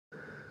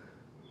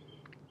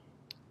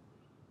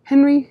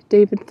Henry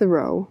David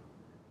Thoreau,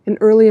 an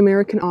early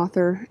American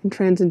author and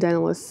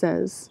transcendentalist,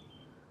 says,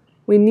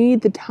 "We need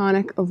the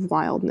tonic of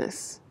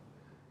wildness.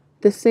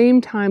 At the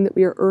same time that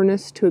we are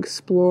earnest to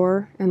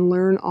explore and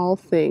learn all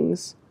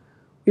things,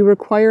 we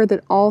require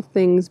that all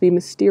things be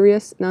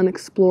mysterious and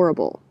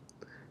unexplorable,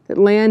 that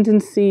land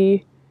and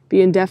sea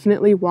be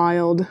indefinitely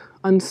wild,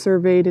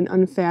 unsurveyed and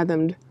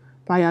unfathomed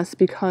by us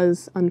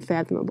because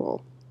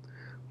unfathomable.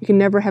 We can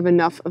never have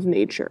enough of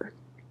nature."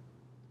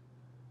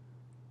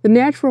 The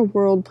natural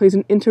world plays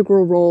an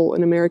integral role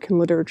in American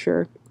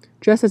literature,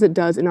 just as it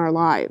does in our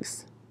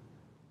lives.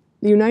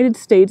 The United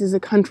States is a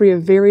country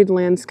of varied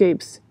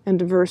landscapes and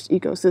diverse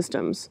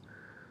ecosystems,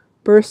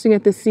 bursting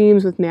at the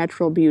seams with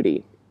natural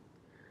beauty.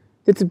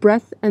 Its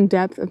breadth and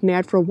depth of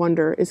natural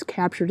wonder is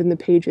captured in the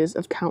pages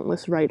of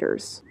countless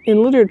writers.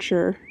 In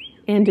literature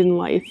and in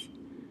life,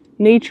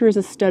 nature is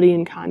a study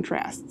in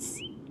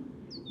contrasts.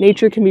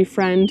 Nature can be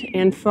friend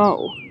and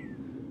foe,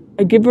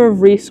 a giver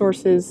of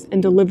resources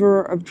and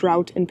deliverer of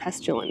drought and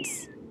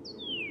pestilence.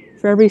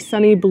 For every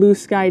sunny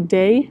blue-skied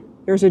day,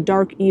 there is a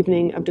dark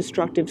evening of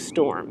destructive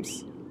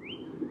storms.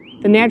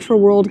 The natural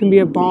world can be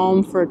a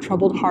balm for a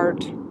troubled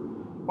heart,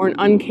 or an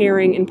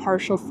uncaring,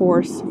 impartial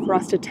force for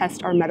us to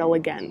test our mettle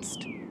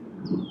against.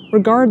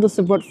 Regardless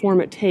of what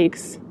form it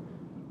takes,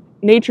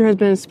 nature has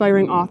been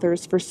inspiring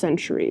authors for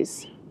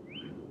centuries.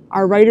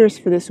 Our writers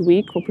for this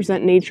week will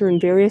present nature in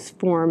various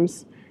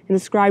forms and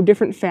describe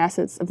different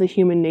facets of the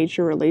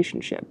human-nature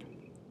relationship.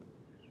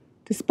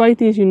 Despite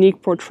these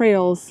unique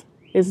portrayals,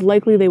 it is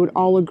likely they would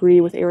all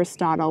agree with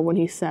Aristotle when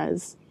he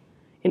says,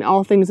 "In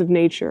all things of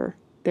nature,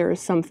 there is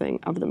something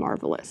of the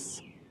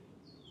marvelous."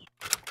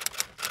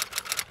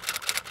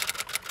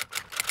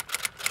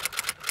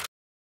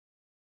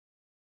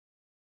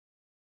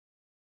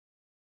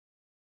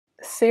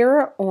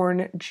 Sarah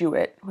Orne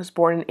Jewett was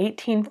born in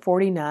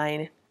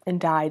 1849 and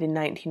died in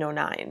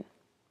 1909.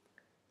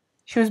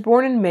 She was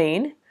born in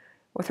Maine,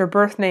 with her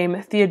birth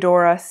name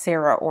Theodora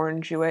Sarah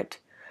Orne Jewett,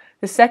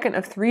 the second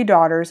of three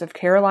daughters of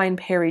Caroline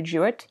Perry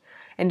Jewett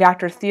and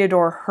Dr.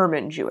 Theodore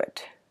Herman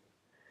Jewett.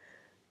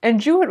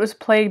 And Jewett was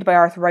plagued by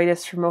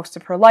arthritis for most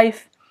of her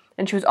life,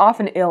 and she was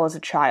often ill as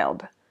a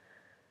child.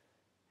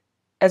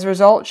 As a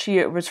result,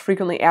 she was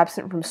frequently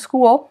absent from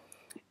school,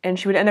 and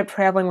she would end up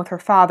traveling with her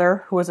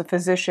father, who was a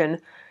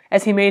physician,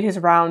 as he made his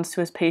rounds to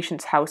his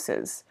patients'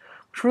 houses,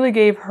 which really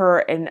gave her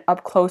an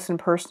up-close and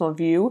personal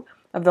view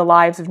of the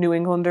lives of New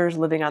Englanders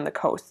living on the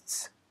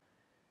coasts.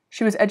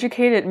 She was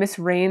educated at Miss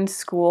Raines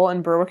School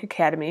and Berwick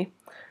Academy,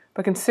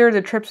 but considered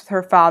the trips with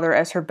her father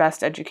as her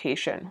best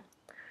education.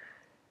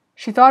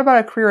 She thought about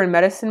a career in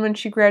medicine when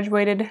she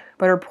graduated,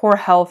 but her poor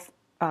health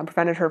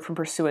prevented her from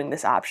pursuing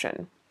this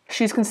option.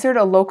 She's considered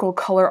a local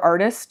color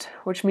artist,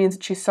 which means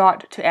that she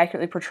sought to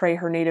accurately portray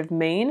her native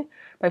Maine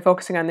by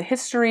focusing on the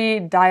history,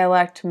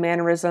 dialect,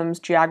 mannerisms,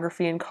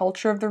 geography, and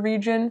culture of the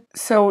region.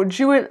 So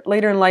Jewett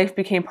later in life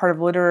became part of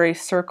a literary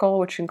circle,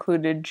 which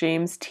included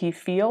James T.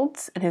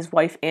 Fields and his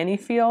wife Annie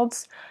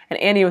Fields, and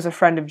Annie was a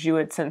friend of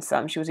Jewett since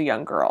she was a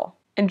young girl.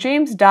 And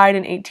James died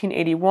in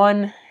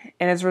 1881,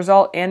 and as a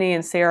result, Annie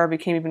and Sarah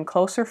became even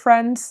closer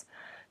friends.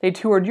 They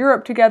toured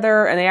Europe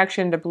together, and they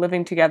actually ended up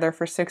living together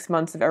for 6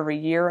 months of every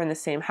year in the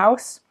same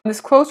house.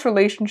 This close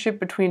relationship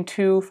between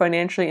two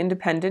financially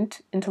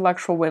independent,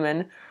 intellectual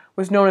women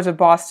was known as a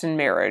Boston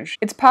marriage.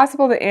 It's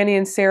possible that Annie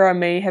and Sarah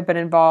may have been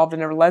involved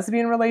in a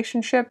lesbian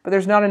relationship, but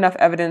there's not enough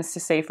evidence to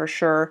say for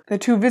sure. The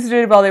two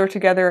visited while they were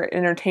together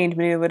and entertained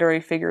many literary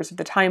figures of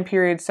the time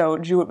period, so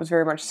Jewett was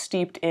very much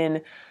steeped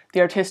in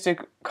the artistic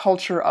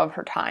culture of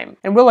her time.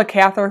 And Willa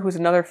Cather, who's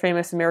another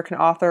famous American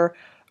author,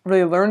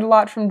 really learned a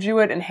lot from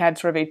Jewett and had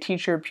sort of a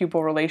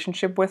teacher-pupil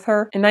relationship with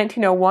her. In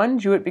 1901,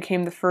 Jewett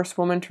became the first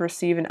woman to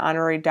receive an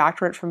honorary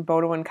doctorate from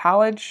Bowdoin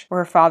College, where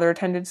her father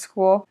attended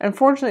school.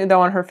 Unfortunately,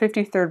 though, on her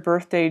 53rd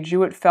birthday,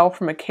 Jewett fell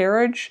from a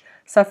carriage,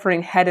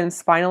 suffering head and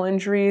spinal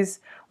injuries,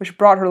 which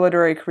brought her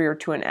literary career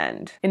to an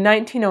end. In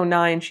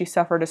 1909, she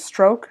suffered a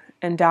stroke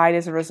and died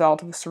as a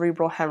result of a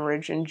cerebral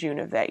hemorrhage in June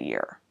of that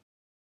year.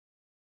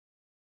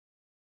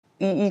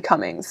 E.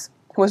 Cummings,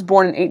 who was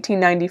born in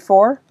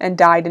 1894 and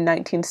died in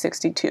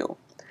 1962.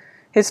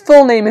 His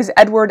full name is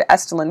Edward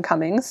Estlin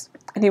Cummings,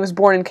 and he was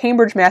born in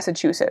Cambridge,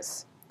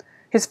 Massachusetts.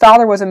 His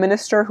father was a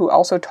minister who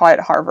also taught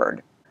at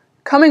Harvard.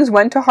 Cummings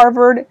went to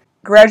Harvard,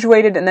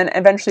 graduated, and then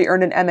eventually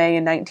earned an MA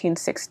in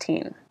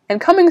 1916. And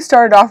Cummings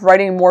started off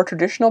writing more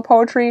traditional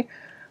poetry,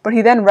 but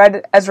he then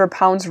read Ezra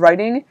Pound's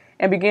writing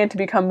and began to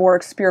become more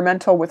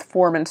experimental with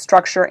form and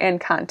structure and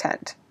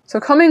content. So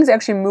Cummings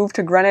actually moved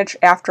to Greenwich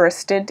after a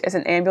stint as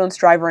an ambulance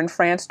driver in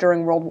France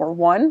during World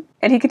War I,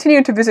 and he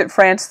continued to visit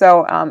France,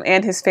 though,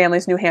 and his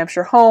family's New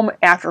Hampshire home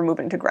after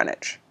moving to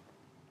Greenwich.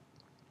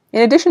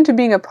 In addition to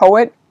being a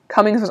poet,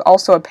 Cummings was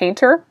also a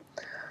painter.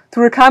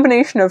 Through a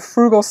combination of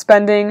frugal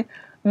spending,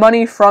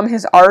 money from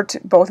his art,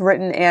 both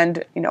written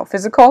and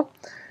physical,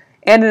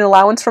 and an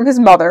allowance from his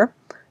mother,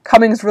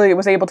 Cummings really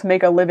was able to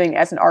make a living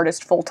as an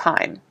artist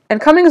full-time.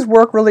 And Cummings'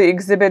 work really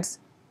exhibits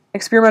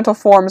experimental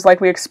forms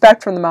like we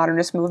expect from the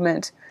modernist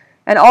movement.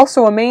 And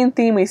also a main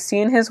theme we see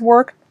in his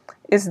work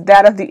is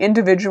that of the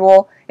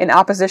individual in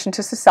opposition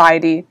to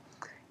society,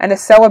 and a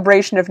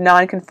celebration of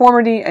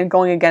nonconformity and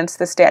going against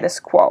the status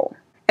quo.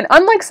 And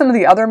unlike some of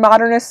the other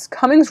modernists,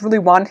 Cummings really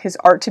wanted his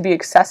art to be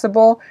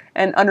accessible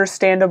and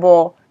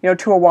understandable,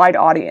 to a wide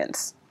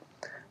audience.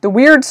 The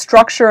weird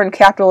structure and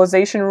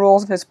capitalization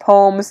rules of his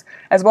poems,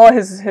 as well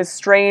as his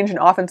strange and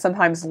often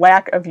sometimes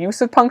lack of use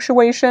of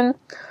punctuation,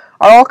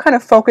 are all kind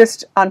of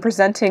focused on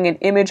presenting an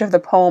image of the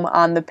poem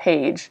on the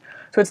page.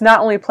 So it's not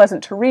only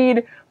pleasant to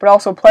read, but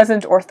also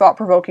pleasant or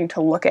thought-provoking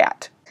to look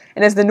at.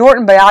 And as the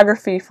Norton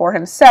biography for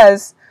him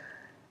says,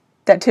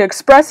 that to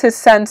express his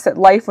sense that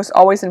life was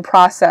always in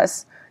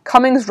process,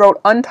 Cummings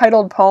wrote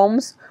untitled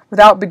poems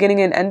without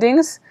beginning and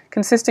endings,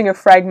 consisting of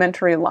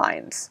fragmentary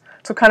lines.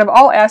 So kind of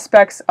all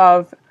aspects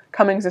of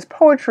Cummings'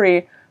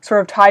 poetry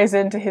sort of ties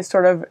into his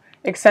sort of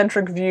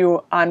eccentric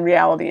view on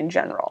reality in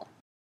general.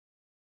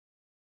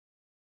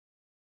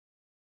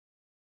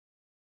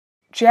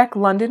 Jack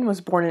London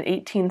was born in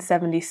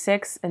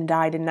 1876 and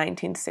died in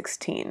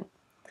 1916.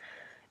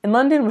 And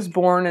London was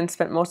born and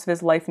spent most of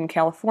his life in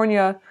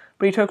California,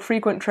 but he took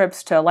frequent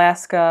trips to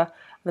Alaska,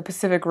 the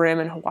Pacific Rim,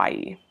 and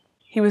Hawaii.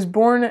 He was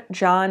born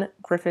John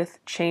Griffith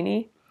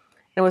Cheney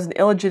and was an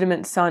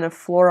illegitimate son of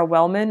Flora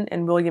Wellman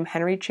and William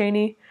Henry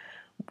Cheney.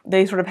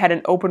 They sort of had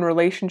an open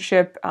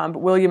relationship,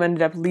 but William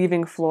ended up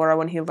leaving Flora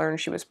when he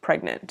learned she was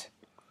pregnant.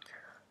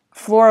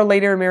 Flora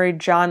later married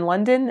John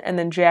London, and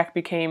then Jack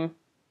became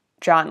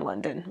John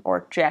London,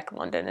 or Jack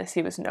London as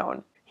he was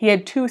known. He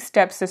had two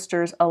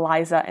stepsisters,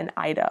 Eliza and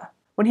Ida.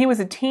 When he was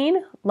a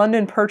teen,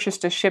 London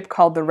purchased a ship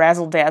called the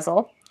Razzle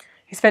Dazzle.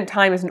 He spent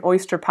time as an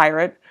oyster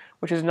pirate,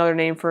 which is another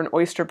name for an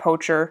oyster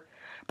poacher,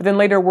 but then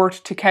later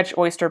worked to catch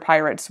oyster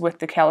pirates with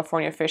the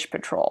California Fish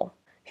Patrol.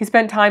 He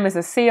spent time as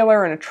a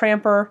sailor and a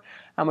tramper,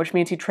 which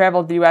means he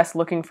traveled the U.S.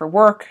 looking for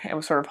work and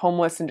was sort of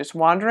homeless and just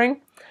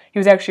wandering. He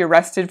was actually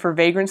arrested for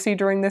vagrancy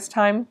during this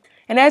time.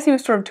 And as he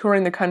was sort of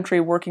touring the country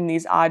working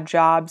these odd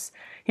jobs,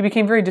 he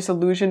became very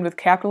disillusioned with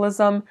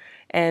capitalism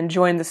and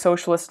joined the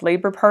Socialist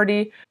Labor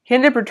Party. He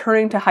ended up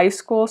returning to high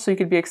school so he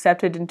could be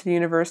accepted into the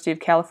University of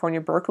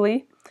California,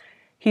 Berkeley.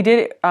 He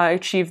did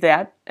achieve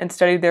that and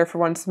studied there for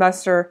one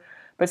semester,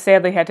 but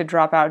sadly had to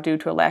drop out due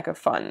to a lack of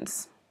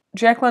funds.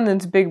 Jack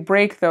London's big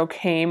break, though,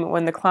 came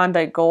when the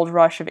Klondike Gold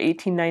Rush of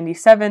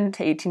 1897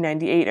 to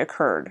 1898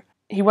 occurred.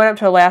 He went up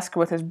to Alaska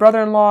with his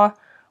brother-in-law.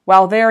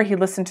 While there, he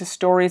listened to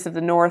stories of the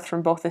North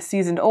from both the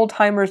seasoned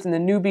old-timers and the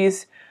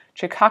newbies,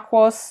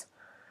 Chicaquos,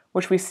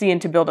 which we see in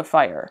To Build a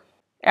Fire.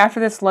 After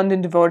this,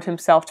 London devoted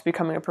himself to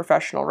becoming a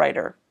professional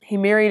writer. He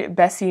married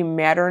Bessie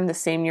Mattern the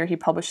same year he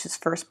published his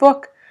first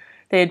book.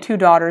 They had two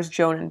daughters,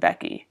 Joan and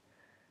Becky.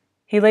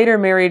 He later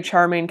married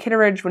Charmaine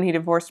Kitteridge when he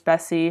divorced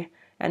Bessie,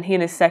 and he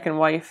and his second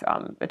wife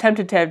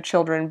attempted to have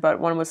children, but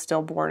one was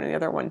stillborn and the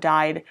other one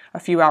died a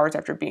few hours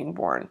after being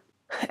born.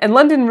 And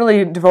London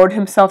really devoted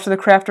himself to the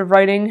craft of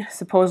writing.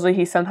 Supposedly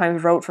he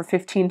sometimes wrote for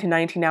 15 to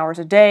 19 hours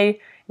a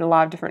day in a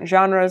lot of different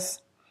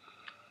genres.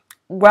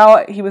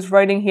 While he was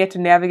writing, he had to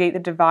navigate the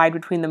divide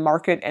between the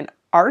market and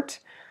art.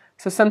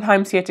 So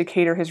sometimes he had to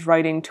cater his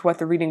writing to what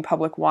the reading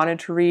public wanted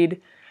to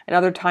read, and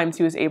other times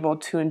he was able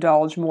to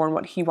indulge more in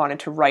what he wanted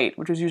to write,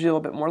 which was usually a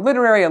little bit more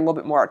literary, a little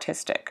bit more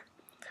artistic.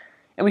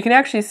 And we can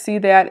actually see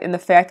that in the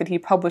fact that he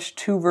published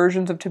two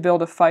versions of To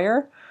Build a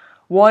Fire.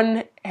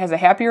 One has a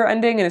happier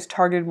ending and is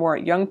targeted more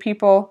at young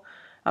people,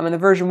 and the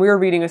version we were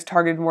reading is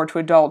targeted more to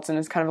adults and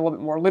is kind of a little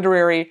bit more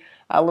literary,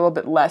 a little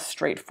bit less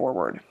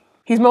straightforward.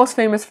 He's most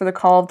famous for The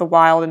Call of the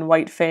Wild and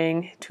White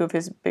Fang, two of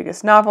his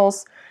biggest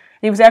novels.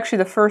 And he was actually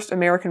the first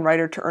American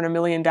writer to earn $1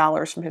 million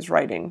from his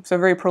writing, so a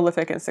very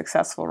prolific and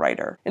successful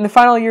writer. In the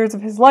final years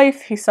of his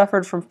life, he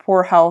suffered from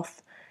poor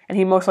health, and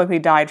he most likely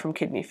died from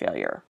kidney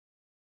failure.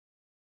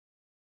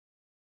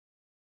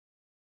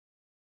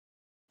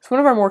 So one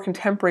of our more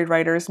contemporary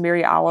writers,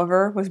 Mary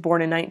Oliver, was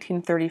born in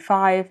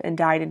 1935 and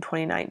died in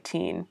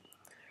 2019.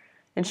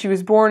 And she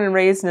was born and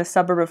raised in a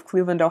suburb of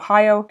Cleveland,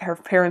 Ohio. Her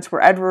parents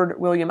were Edward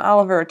William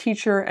Oliver, a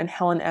teacher, and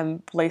Helen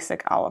M.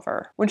 Blasek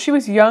Oliver. When she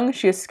was young,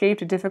 she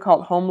escaped a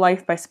difficult home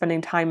life by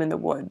spending time in the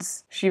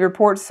woods. She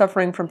reports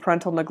suffering from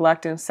parental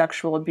neglect and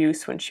sexual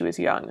abuse when she was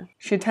young.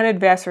 She attended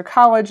Vassar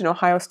College and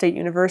Ohio State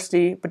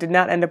University, but did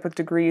not end up with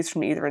degrees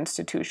from either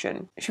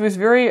institution. She was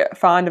very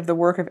fond of the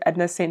work of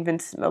Edna St.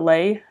 Vincent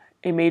Millay,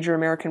 a major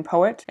American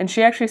poet, and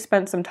she actually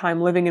spent some time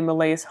living in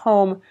Millay's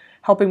home,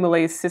 helping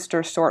Millay's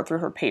sister sort through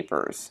her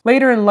papers.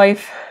 Later in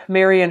life,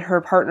 Mary and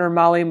her partner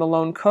Molly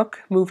Malone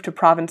Cook moved to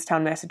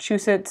Provincetown,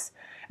 Massachusetts,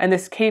 and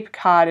this Cape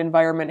Cod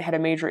environment had a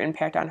major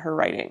impact on her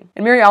writing.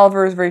 And Mary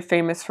Oliver is very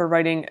famous for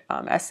writing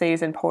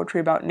essays and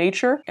poetry about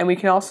nature, and we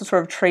can also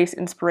sort of trace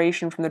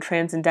inspiration from the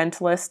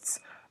transcendentalists,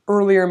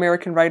 earlier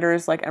American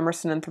writers like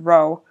Emerson and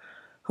Thoreau,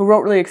 who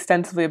wrote really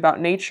extensively about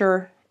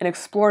nature and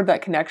explored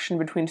that connection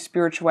between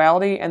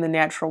spirituality and the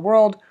natural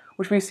world,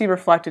 which we see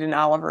reflected in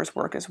Oliver's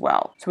work as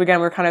well. So again,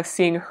 we're kind of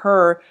seeing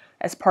her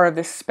as part of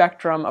this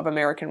spectrum of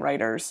American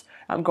writers,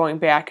 going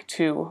back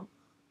to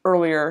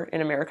earlier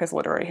in America's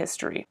literary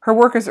history. Her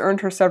work has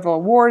earned her several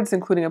awards,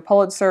 including a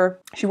Pulitzer.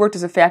 She worked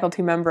as a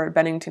faculty member at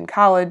Bennington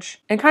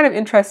College. And kind of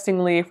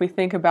interestingly, if we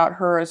think about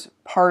her as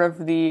part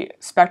of the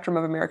spectrum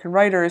of American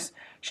writers,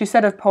 she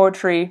said of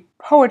poetry,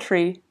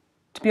 "Poetry,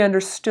 to be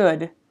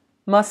understood,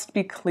 must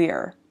be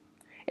clear.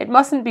 It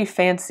mustn't be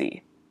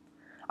fancy.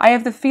 I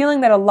have the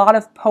feeling that a lot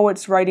of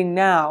poets writing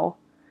now,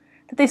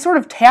 that they sort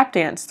of tap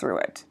dance through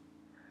it.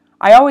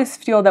 I always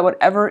feel that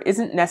whatever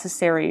isn't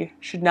necessary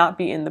should not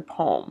be in the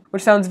poem,"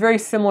 which sounds very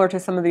similar to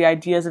some of the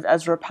ideas of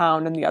Ezra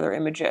Pound and the other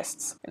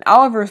imagists. And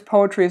Oliver's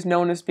poetry is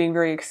known as being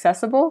very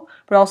accessible,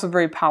 but also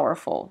very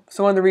powerful.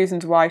 So one of the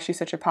reasons why she's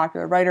such a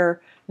popular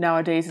writer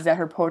nowadays is that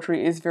her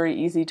poetry is very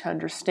easy to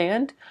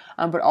understand,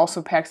 but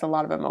also packs a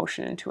lot of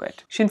emotion into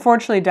it. She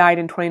unfortunately died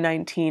in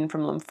 2019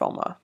 from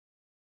lymphoma.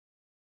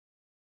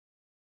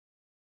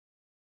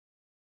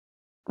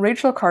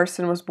 Rachel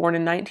Carson was born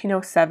in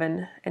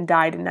 1907 and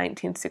died in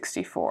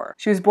 1964.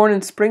 She was born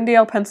in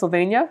Springdale,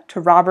 Pennsylvania, to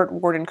Robert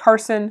Warden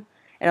Carson,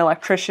 an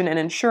electrician and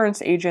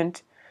insurance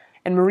agent,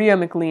 and Maria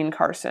McLean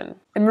Carson.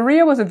 And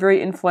Maria was a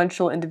very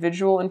influential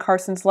individual in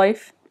Carson's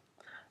life.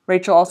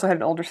 Rachel also had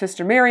an older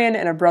sister, Marion,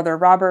 and a brother,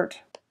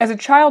 Robert. As a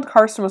child,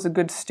 Carson was a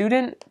good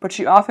student, but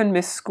she often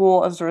missed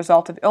school as a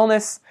result of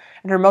illness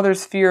and her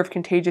mother's fear of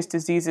contagious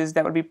diseases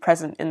that would be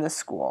present in the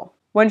school.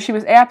 When she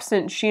was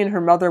absent, she and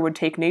her mother would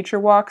take nature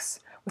walks,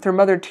 with her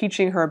mother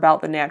teaching her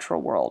about the natural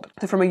world.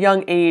 So from a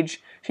young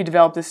age, she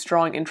developed a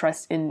strong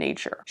interest in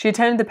nature. She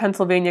attended the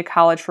Pennsylvania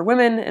College for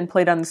Women and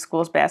played on the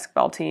school's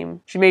basketball team.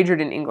 She majored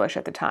in English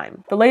at the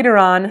time. But later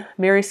on,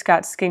 Mary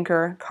Scott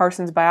Skinker,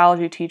 Carson's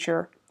biology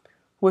teacher,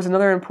 who was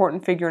another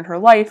important figure in her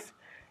life,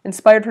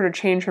 inspired her to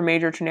change her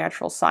major to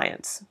natural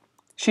science.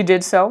 She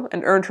did so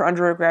and earned her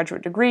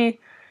undergraduate degree,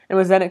 and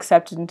was then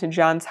accepted into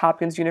Johns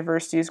Hopkins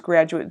University's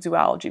graduate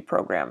zoology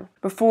program.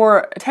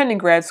 Before attending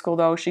grad school,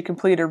 though, she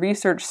completed a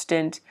research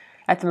stint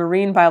at the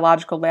Marine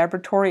Biological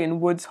Laboratory in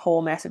Woods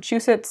Hole,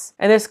 Massachusetts,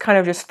 and this kind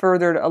of just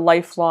furthered a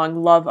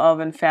lifelong love of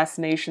and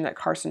fascination that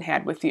Carson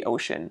had with the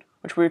ocean,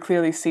 which we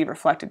clearly see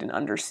reflected in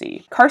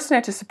Undersea. Carson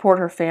had to support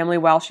her family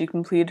while she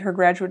completed her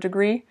graduate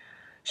degree.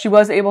 She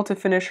was able to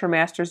finish her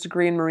master's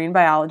degree in marine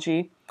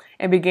biology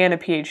and began a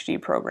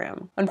PhD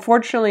program.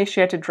 Unfortunately, she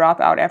had to drop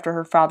out after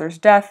her father's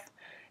death,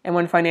 and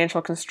when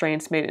financial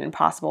constraints made it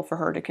impossible for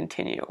her to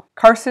continue.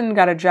 Carson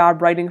got a job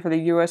writing for the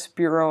U.S.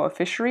 Bureau of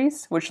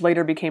Fisheries, which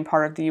later became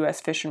part of the U.S.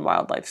 Fish and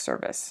Wildlife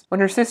Service. When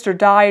her sister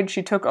died,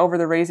 she took over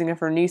the raising of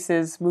her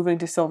nieces, moving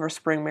to Silver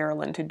Spring,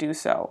 Maryland to do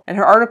so. And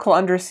her article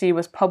Undersea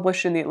was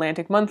published in the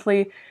Atlantic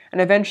Monthly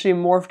and eventually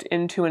morphed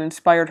into and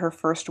inspired her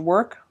first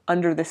work,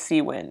 Under the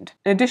Sea Wind.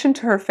 In addition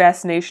to her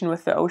fascination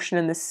with the ocean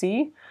and the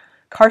sea,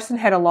 Carson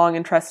had a long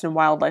interest in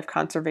wildlife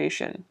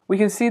conservation. We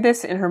can see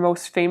this in her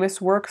most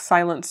famous work,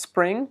 Silent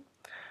Spring,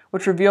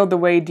 which revealed the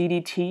way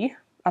DDT,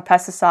 a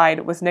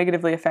pesticide, was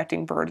negatively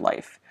affecting bird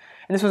life.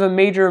 And this was a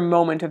major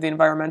moment of the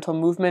environmental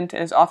movement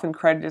and is often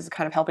credited as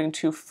kind of helping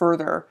to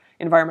further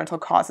environmental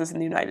causes in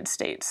the United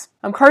States.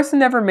 Carson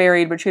never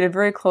married, but she had a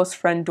very close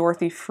friend,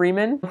 Dorothy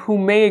Freeman, who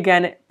may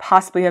again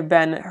possibly have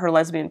been her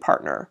lesbian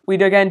partner. We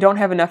again don't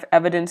have enough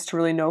evidence to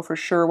really know for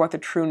sure what the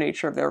true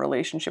nature of their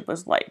relationship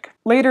was like.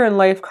 Later in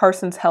life,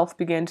 Carson's health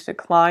began to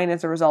decline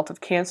as a result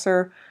of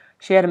cancer.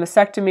 She had a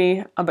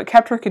mastectomy, but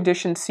kept her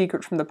condition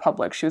secret from the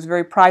public. She was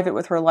very private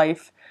with her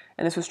life,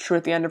 and this was true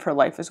at the end of her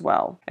life as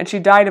well. And she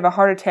died of a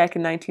heart attack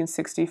in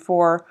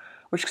 1964,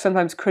 which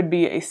sometimes could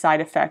be a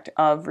side effect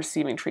of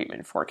receiving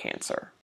treatment for cancer.